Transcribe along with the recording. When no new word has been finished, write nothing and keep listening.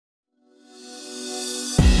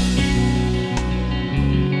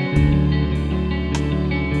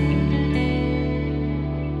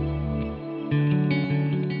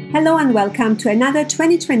Hello and welcome to another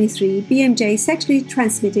 2023 BMJ Sexually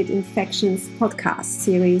Transmitted Infections podcast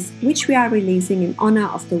series, which we are releasing in honor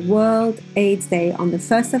of the World AIDS Day on the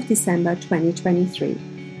 1st of December 2023.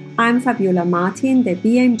 I'm Fabiola Martin, the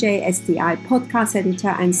BMJ STI Podcast editor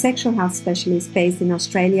and sexual health specialist based in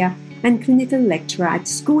Australia and clinical lecturer at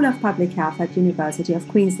School of Public Health at University of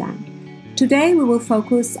Queensland. Today we will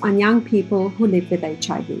focus on young people who live with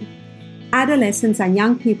HIV. Adolescents and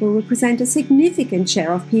young people represent a significant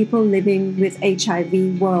share of people living with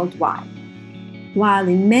HIV worldwide. While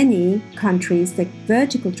in many countries the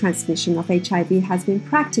vertical transmission of HIV has been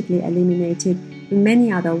practically eliminated, in many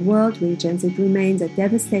other world regions it remains a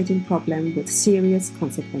devastating problem with serious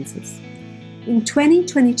consequences. In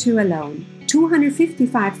 2022 alone,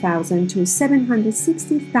 255,000 to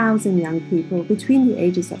 760,000 young people between the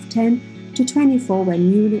ages of 10 to 24 were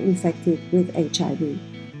newly infected with HIV.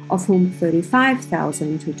 Of whom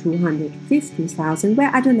 35,000 to 250,000 were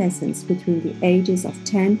adolescents between the ages of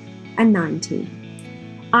 10 and 19.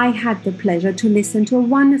 I had the pleasure to listen to a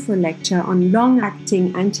wonderful lecture on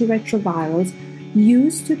long-acting antiretrovirals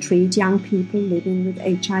used to treat young people living with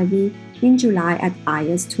HIV in July at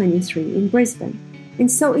IAS 23 in Brisbane.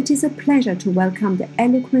 And so it is a pleasure to welcome the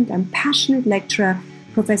eloquent and passionate lecturer,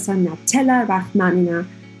 Professor Natella Rakhmanina,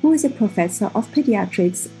 who is a Professor of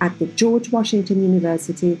Paediatrics at the George Washington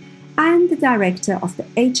University and the Director of the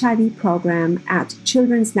HIV Program at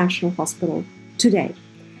Children's National Hospital today.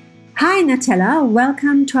 Hi Natella,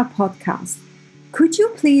 welcome to our podcast. Could you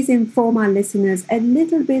please inform our listeners a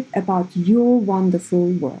little bit about your wonderful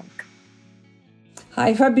work?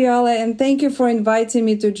 Hi Fabiola, and thank you for inviting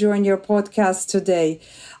me to join your podcast today.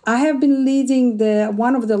 I have been leading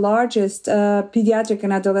one of the largest pediatric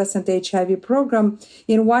and adolescent HIV program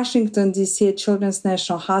in Washington, D.C. at Children's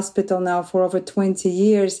National Hospital now for over 20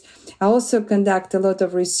 years. I also conduct a lot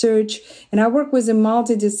of research, and I work with a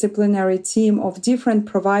multidisciplinary team of different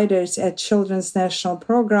providers at Children's National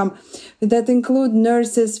Program that include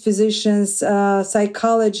nurses, physicians,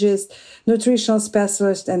 psychologists, nutritional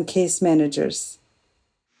specialists, and case managers.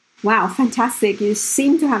 Wow, fantastic. You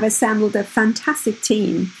seem to have assembled a fantastic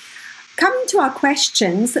team. Coming to our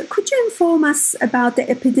questions, could you inform us about the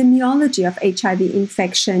epidemiology of HIV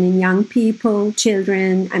infection in young people,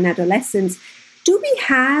 children, and adolescents? Do we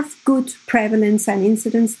have good prevalence and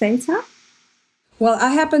incidence data? Well, I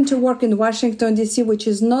happen to work in Washington, D.C., which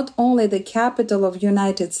is not only the capital of the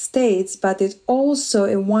United States, but it's also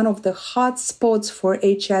one of the hot spots for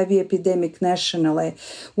HIV epidemic nationally.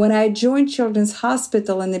 When I joined Children's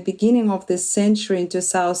Hospital in the beginning of this century in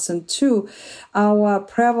 2002, our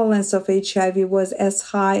prevalence of HIV was as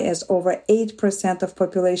high as over 8% of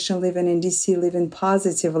population living in D.C. living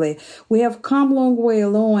positively. We have come a long way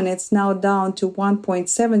along. It's now down to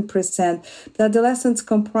 1.7%. The adolescents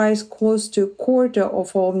comprise close to a quarter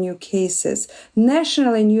of all new cases.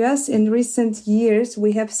 Nationally in U.S. in recent years,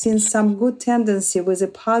 we have seen some good tendency with a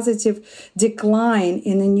positive decline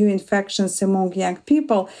in the new infections among young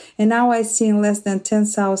people. And now I see less than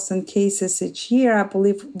 10,000 cases each year, I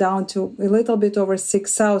believe down to a little bit over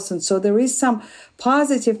 6,000. So there is some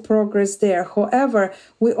positive progress there. However,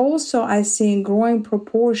 I see a growing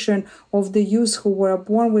proportion of the youth who were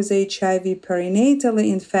born with HIV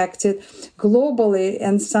perinatally infected globally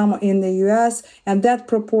and some in the US, and that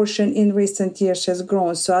proportion in recent years has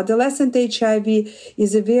grown. So adolescent HIV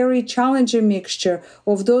is a very challenging mixture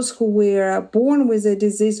of those who were born with a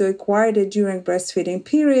disease or acquired it during breastfeeding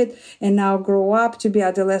period and now grow up to be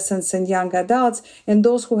adolescents and young adults, and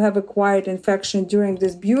those who have acquired infection during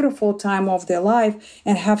this beautiful time of their life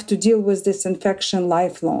and have to deal with this infection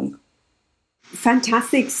lifelong.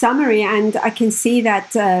 Fantastic summary, and I can see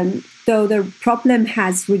that though the problem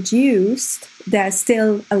has reduced, there are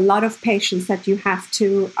still a lot of patients that you have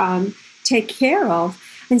to take care of.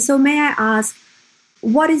 And so may I ask,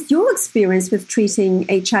 what is your experience with treating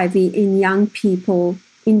HIV in young people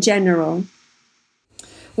in general?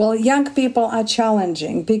 Well, young people are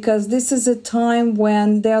challenging because this is a time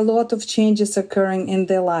when there are a lot of changes occurring in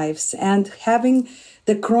their lives, and having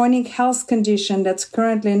the chronic health condition that's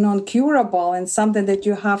currently non-curable and something that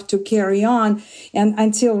you have to carry on, and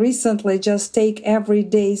until recently just take every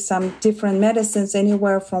day some different medicines,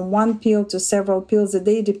 anywhere from one pill to several pills a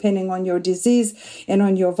day, depending on your disease and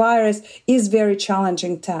on your virus, is very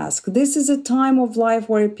challenging task. This is a time of life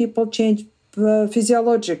where people change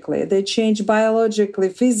physiologically, they change biologically,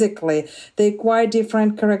 physically, they acquire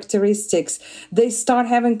different characteristics, they start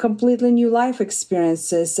having completely new life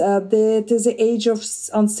experiences. It is the age of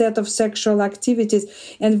onset of sexual activities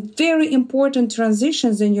and very important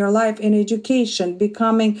transitions in your life in education,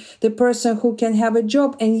 becoming the person who can have a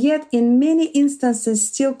job, and yet in many instances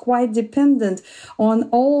still quite dependent on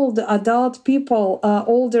all the adult people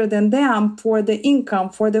older than them for the income,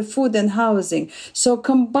 for the food and housing. So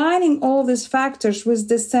combining all these factors with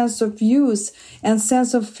the sense of use and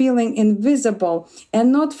sense of feeling invisible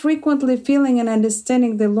and not frequently feeling and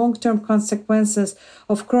understanding the long-term consequences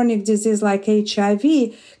of chronic disease like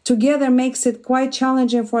HIV together makes it quite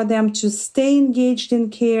challenging for them to stay engaged in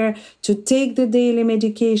care, to take the daily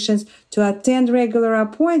medications, to attend regular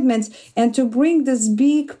appointments, and to bring this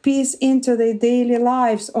big piece into their daily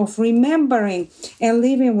lives of remembering and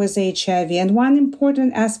living with HIV. And one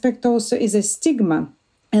important aspect also is a stigma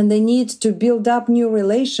and the need to build up new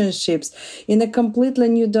relationships in a completely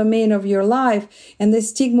new domain of your life. And the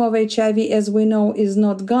stigma of HIV, as we know, is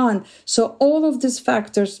not gone. So all of these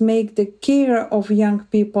factors make the care of young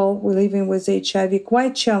people living with HIV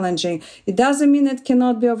quite challenging. It doesn't mean it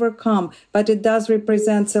cannot be overcome, but it does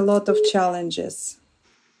represent a lot of challenges.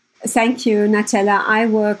 Thank you, Natella. I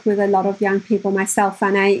work with a lot of young people myself,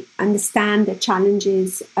 and I understand the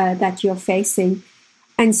challenges that you're facing.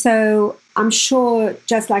 And so I'm sure,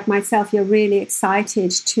 just like myself, you're really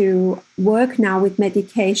excited to work now with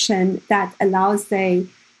medication that allows the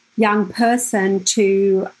young person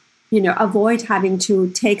to, avoid having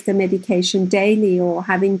to take the medication daily or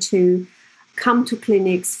having to come to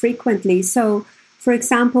clinics frequently. So, for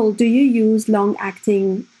example, do you use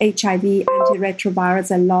long-acting HIV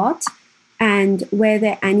antiretrovirals a lot? And were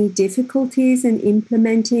there any difficulties in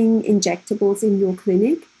implementing injectables in your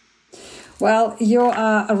clinic? Well, you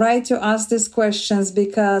are right to ask these questions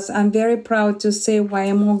because I'm very proud to say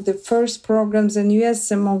we're among the first programs in the U.S.,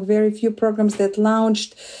 among very few programs that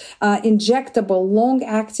launched injectable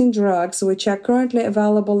long-acting drugs, which are currently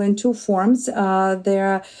available in two forms. There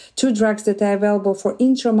are two drugs that are available for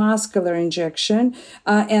intramuscular injection,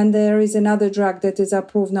 and there is another drug that is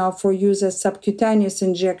approved now for use as subcutaneous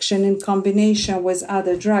injection in combination with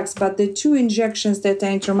other drugs. But the two injections that are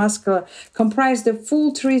intramuscular comprise the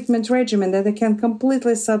full treatment regimen that they can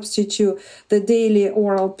completely substitute the daily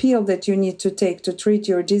oral pill that you need to take to treat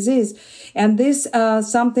your disease. And this is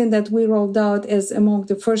something that we rolled out as among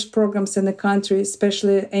the first programs in the country,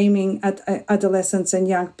 especially aiming at adolescents and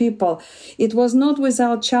young people. It was not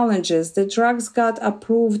without challenges. The drugs got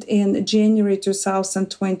approved in January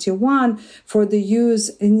 2021 for the use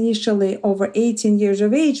initially over 18 years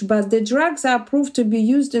of age, but the drugs are approved to be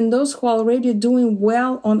used in those who are already doing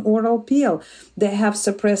well on oral pill. They have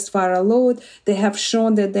suppressed viral load. They have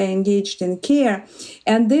shown that they're engaged in care.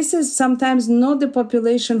 And this is sometimes not the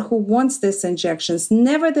population who wants these injections.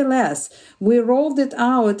 Nevertheless, we rolled it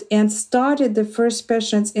out and started the first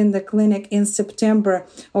patients in the clinic in September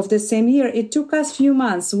of the same year. It took us a few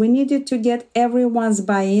months. We needed to get everyone's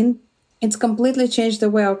buy-in. It's completely changed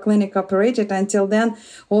the way our clinic operated. Until then,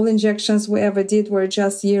 all injections we ever did were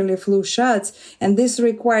just yearly flu shots. And this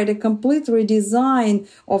required a complete redesign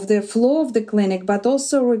of the flow of the clinic, but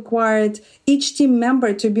also required each team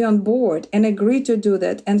member to be on board and agree to do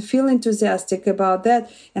that and feel enthusiastic about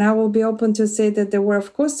that. And I will be open to say that there were,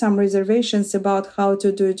 of course, some reservations about how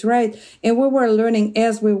to do it right. And we were learning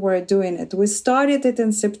as we were doing it. We started it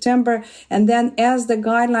in September. And then as the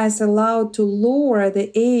guidelines allowed to lower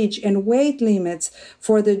the age and weight limits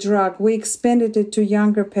for the drug, we expanded it to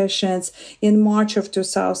younger patients in March of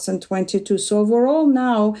 2022. So overall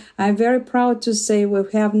now, I'm very proud to say we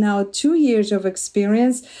have now 2 years of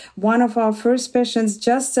experience. One of our first patients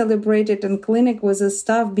just celebrated in clinic with the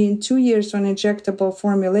staff being 2 years on injectable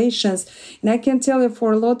formulations. And I can tell you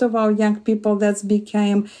for a lot of our young people, that's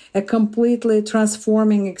became a completely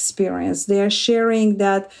transforming experience. They are sharing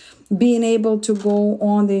that being able to go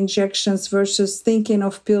on the injections versus thinking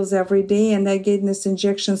of pills every day, and they're getting this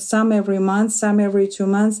injection some every month, some every 2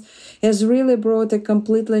 months, has really brought a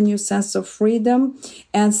completely new sense of freedom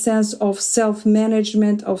and sense of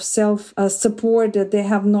self-management, of self-support that they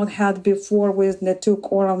have not had before when they took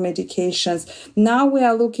oral medications. Now we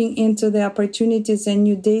are looking into the opportunities and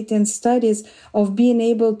new data and studies of being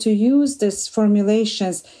able to use these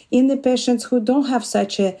formulations in the patients who don't have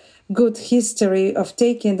such a good history of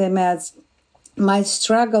taking the meds, might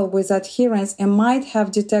struggle with adherence and might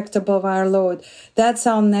have detectable viral load. That's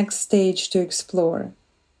our next stage to explore.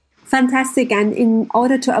 Fantastic. And in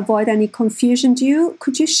order to avoid any confusion,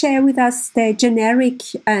 could you share with us the generic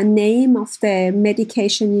name of the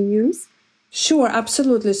medication you use? Sure,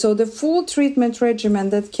 absolutely. So the full treatment regimen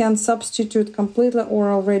that can substitute completely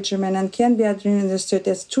oral regimen and can be administered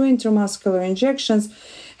as 2 intramuscular injections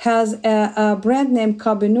has a brand name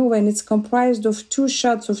Cabenuva, and it's comprised of 2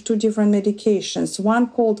 shots of 2 different medications, one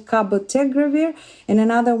called cabotegravir and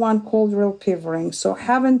another one called rilpivirine. So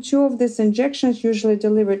having 2 of these injections usually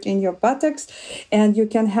delivered in your buttocks, and you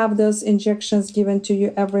can have those injections given to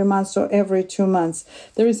you every month or every 2 months.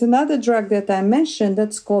 There is another drug that I mentioned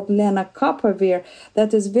that's called lenacapavir.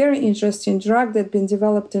 That is very interesting drug that's been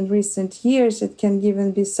developed in recent years. It can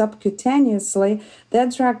even be subcutaneously.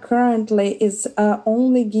 That drug currently is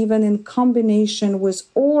only given in combination with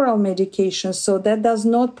oral medication, so that does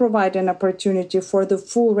not provide an opportunity for the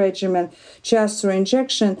full regimen just through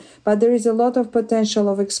injection, but there is a lot of potential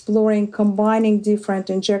of exploring combining different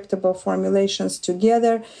injectable formulations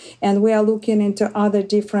together, and we are looking into other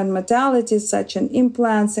different modalities such as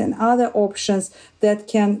implants and other options that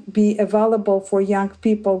can be available for young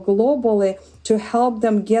people globally to help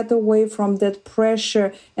them get away from that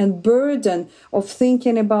pressure and burden of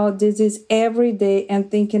thinking about disease every day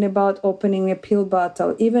and thinking about opening a pill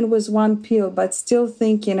bottle, even with 1 pill, but still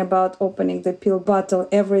thinking about opening the pill bottle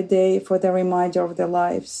every day for the remainder of their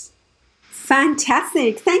lives.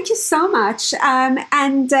 Fantastic. Thank you so much.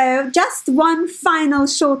 And just one final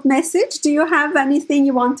short message. Do you have anything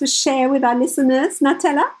you want to share with our listeners,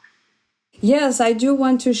 Natella? Yes, I do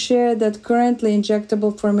want to share that currently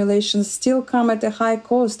injectable formulations still come at a high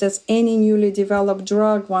cost as any newly developed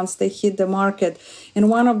drug once they hit the market. And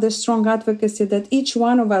one of the strong advocacy that each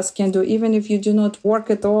one of us can do, even if you do not work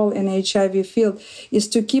at all in HIV field, is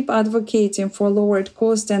to keep advocating for lowered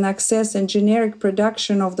cost and access and generic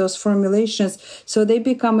production of those formulations so they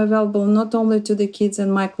become available not only to the kids in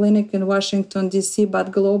my clinic in Washington, D.C.,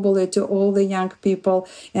 but globally to all the young people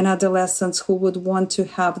and adolescents who would want to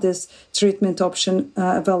have this treatment option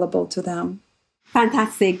available to them.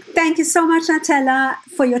 Fantastic. Thank you so much, Natella,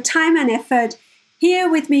 for your time and effort. Here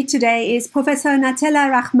with me today is Professor Natella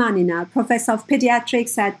Rakhmanina, Professor of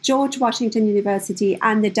Paediatrics at George Washington University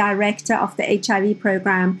and the Director of the HIV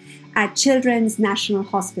Program at Children's National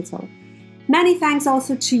Hospital. Many thanks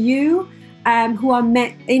also to you who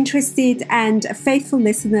are interested and faithful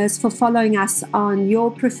listeners for following us on your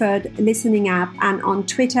preferred listening app and on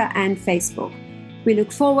Twitter and Facebook. We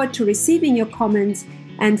look forward to receiving your comments.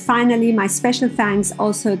 And finally, my special thanks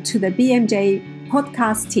also to the BMJ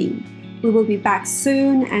podcast team. We will be back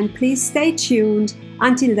soon, and please stay tuned.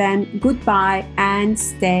 Until then, goodbye and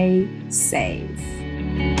stay safe.